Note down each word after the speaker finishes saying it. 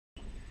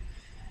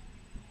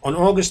On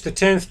August the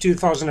 10th,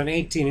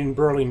 2018 in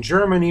Berlin,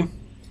 Germany,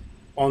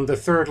 on the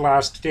third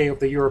last day of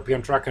the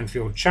European Track and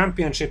Field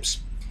Championships,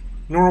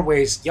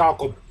 Norway's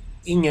Jakob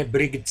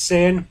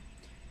Ingebrigtsen,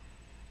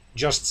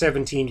 just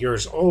 17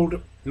 years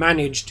old,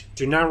 managed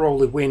to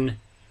narrowly win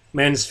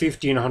men's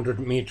 1500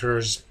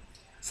 meters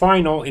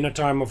final in a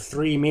time of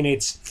 3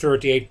 minutes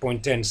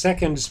 38.10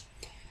 seconds.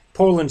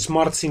 Poland's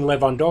Marcin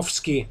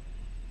Lewandowski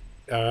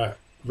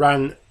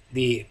ran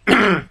the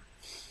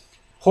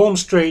home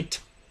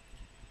straight,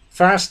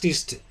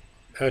 fastest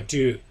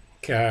to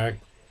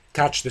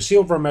catch the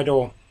silver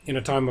medal in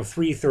a time of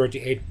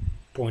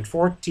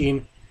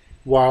 3:38.14,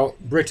 while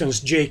Britain's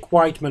Jake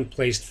Whiteman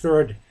placed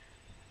third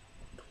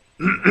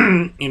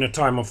in a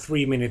time of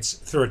 3 minutes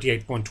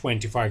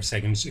 38.25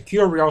 seconds. A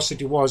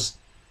curiosity was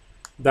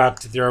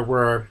that there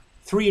were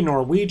 3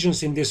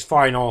 Norwegians in this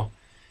final,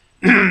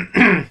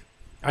 and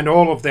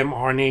all of them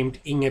are named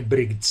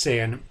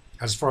Ingebrigtsen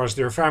as far as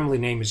their family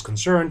name is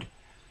concerned.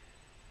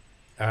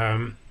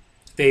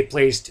 They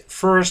placed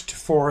 1st,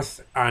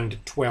 4th,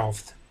 and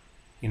 12th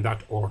in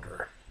that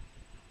order.